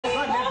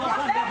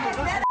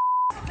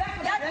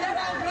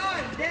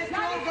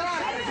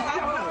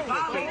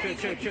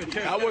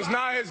That was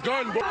not his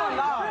gun, bro.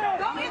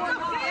 Don't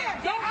interfere.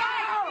 Don't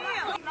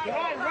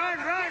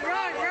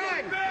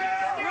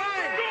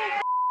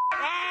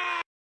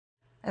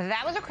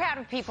That was a crowd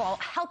of people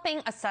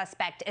helping a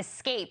suspect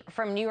escape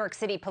from New York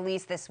City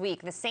police this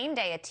week, the same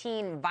day a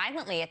teen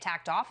violently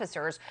attacked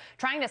officers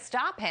trying to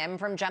stop him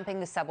from jumping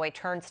the subway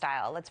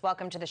turnstile. Let's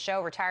welcome to the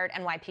show retired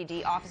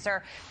NYPD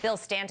officer Bill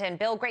Stanton.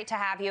 Bill, great to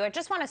have you. I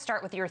just want to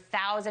start with your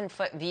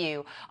 1,000-foot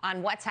view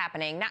on what's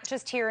happening, not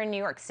just here in New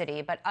York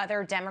City, but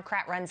other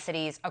Democrat-run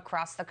cities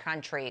across the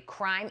country.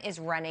 Crime is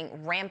running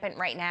rampant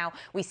right now.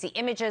 We see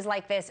images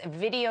like this,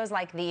 videos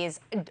like these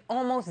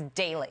almost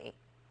daily.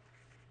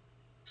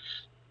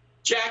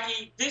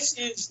 Jackie, this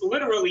is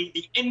literally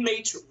the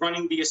inmates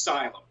running the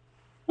asylum,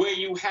 where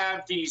you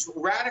have these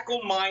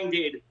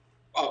radical-minded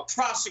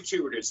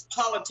prosecutors,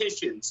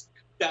 politicians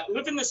that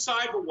live in the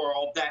cyber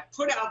world that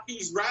put out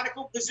these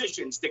radical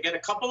positions to get a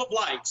couple of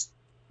likes.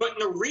 But in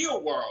the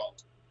real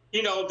world,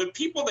 you know, the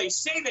people they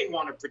say they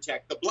want to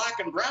protect, the black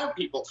and brown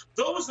people,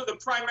 those are the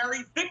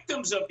primary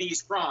victims of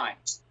these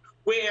crimes,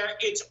 where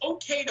it's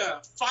okay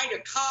to fight a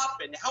cop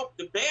and help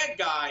the bad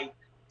guy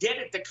get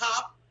at the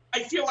cop.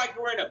 I feel like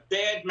we're in a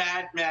bad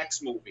Mad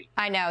Max movie.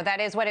 I know,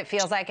 that is what it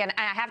feels like. And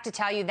I have to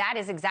tell you, that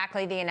is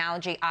exactly the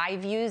analogy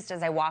I've used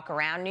as I walk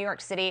around New York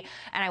City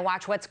and I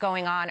watch what's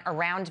going on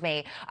around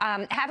me.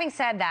 Having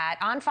said that,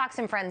 on Fox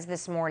and Friends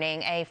this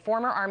morning, a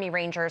former Army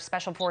Ranger,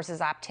 Special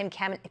Forces op, Tim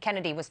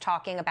Kennedy, was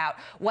talking about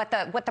what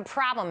the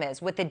problem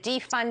is with the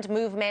defund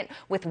movement,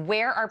 with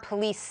where our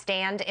police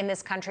stand in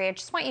this country. I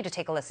just want you to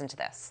take a listen to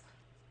this.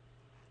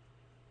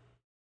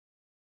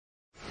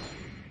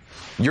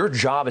 Your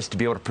job is to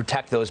be able to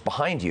protect those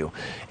behind you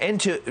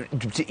and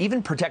to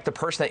even protect the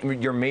person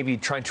that you're maybe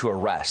trying to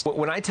arrest.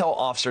 When I tell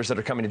officers that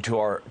are coming into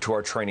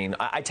our training,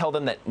 I tell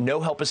them that no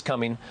help is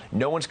coming,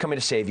 no one's coming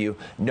to save you,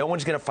 no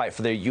one's going to fight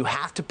for you. You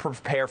have to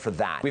prepare for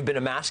that. We've been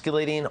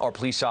emasculating our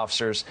police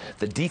officers.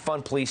 The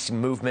defund police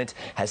movement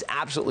has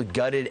absolutely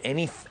gutted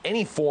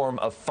any form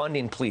of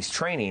funding police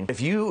training.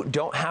 If you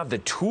don't have the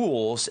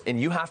tools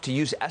and you have to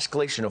use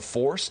escalation of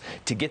force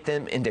to get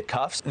them into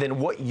cuffs, then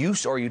what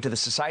use are you to the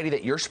society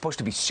that you're supposed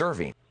to be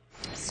serving?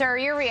 Sir,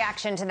 your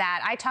reaction to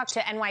that? I talk to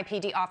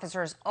NYPD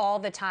officers all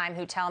the time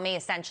who tell me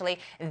essentially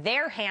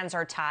their hands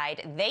are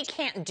tied, they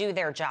can't do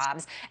their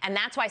jobs, and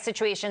that's why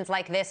situations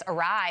like this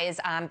arise,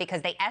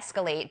 because they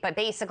escalate. But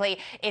basically,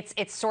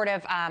 it's sort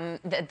of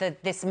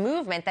this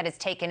movement that has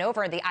taken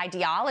over, the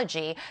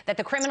ideology that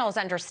the criminals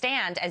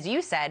understand, as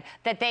you said,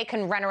 that they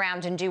can run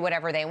around and do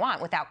whatever they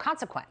want without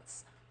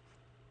consequence.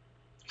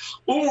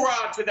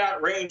 Hoorah to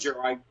that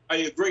Ranger! I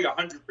agree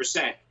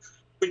 100%.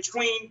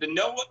 Between the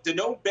no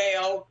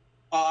bail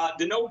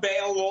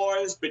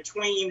laws,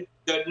 between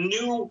the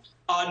new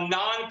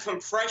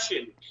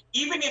non-compression,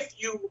 even if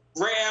you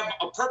grab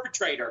a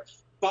perpetrator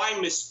by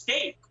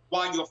mistake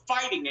while you're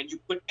fighting and you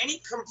put any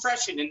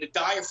compression in the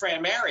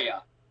diaphragm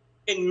area,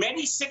 in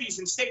many cities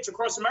and states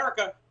across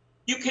America,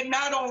 you can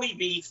not only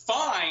be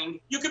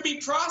fined, you could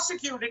be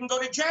prosecuted and go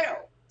to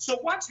jail. So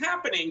what's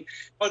happening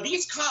are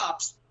these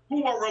cops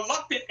who are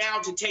reluctant now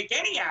to take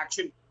any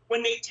action.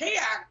 When they take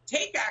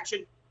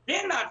action,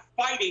 they're not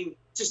fighting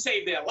to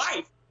save their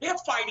life. They're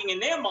fighting in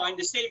their mind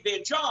to save their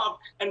job.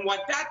 And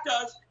what that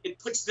does, it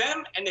puts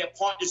them and their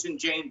partners in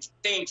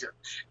danger.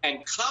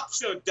 And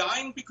cops are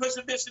dying because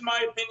of this, in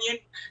my opinion.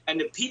 And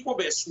the people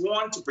they're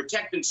sworn to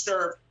protect and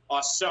serve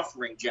are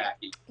suffering,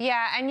 Jackie.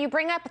 Yeah, and you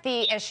bring up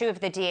the issue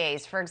of the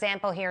DAs. For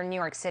example, here in New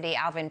York City,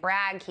 Alvin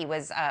Bragg, he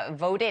was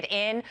voted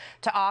in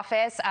to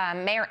office.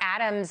 Mayor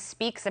Adams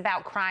speaks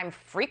about crime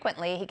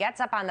frequently. He gets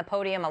up on the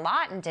podium a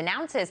lot and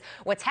denounces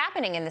what's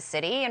happening in the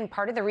city. And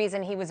part of the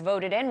reason he was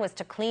voted in was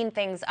to clean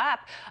things up.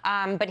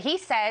 But he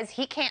says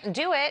he can't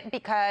do it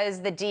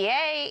because the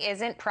DA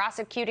isn't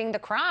prosecuting the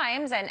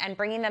crimes and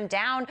bringing them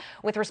down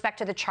with respect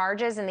to the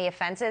charges and the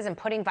offenses and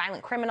putting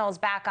violent criminals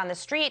back on the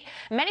street.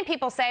 Many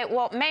people say,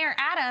 well, Mayor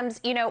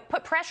Adams, you know,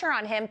 put pressure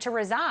on him to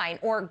resign,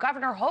 or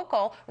Governor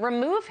Hochul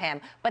remove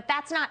him, but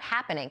that's not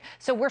happening.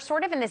 So we're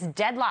sort of in this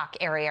deadlock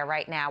area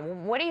right now.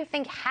 What do you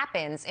think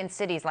happens in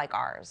cities like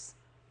ours?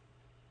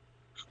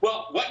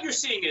 Well, what you're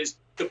seeing is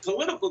the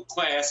political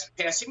class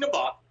passing the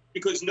buck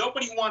because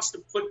nobody wants to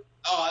put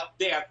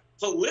their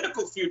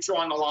political future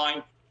on the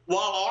line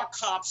while our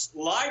cops'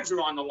 lives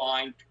are on the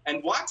line.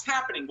 And what's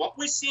happening, what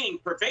we're seeing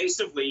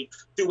pervasively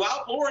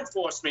throughout law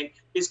enforcement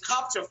is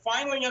cops are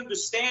finally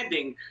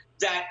understanding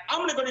that I'm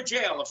going to go to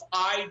jail if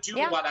I do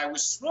what I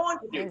was sworn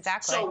to do.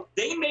 Exactly. So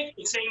they make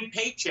the same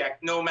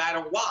paycheck no matter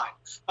what.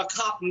 A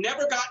cop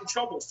never got in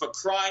trouble for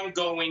crime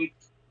going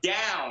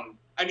down.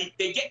 I mean,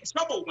 they get in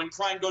trouble when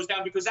crime goes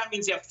down because that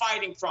means they're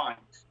fighting crime.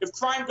 If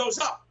crime goes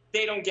up,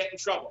 they don't get in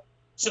trouble.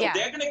 So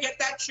they're going to get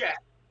that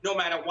check no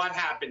matter what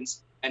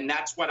happens. And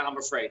that's what I'm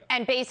afraid of.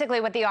 And basically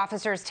what the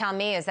officers tell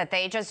me is that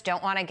they just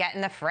don't want to get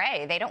in the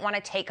fray. They don't want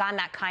to take on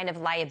that kind of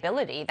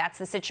liability. That's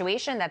the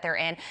situation that they're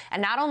in.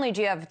 And not only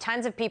do you have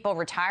tons of people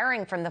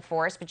retiring from the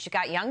force, but you've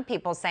got young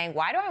people saying,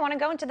 why do I want to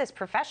go into this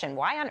profession?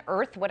 Why on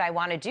earth would I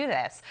want to do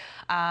this?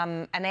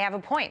 And they have a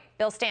point.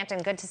 Bill Stanton,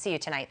 good to see you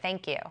tonight.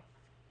 Thank you.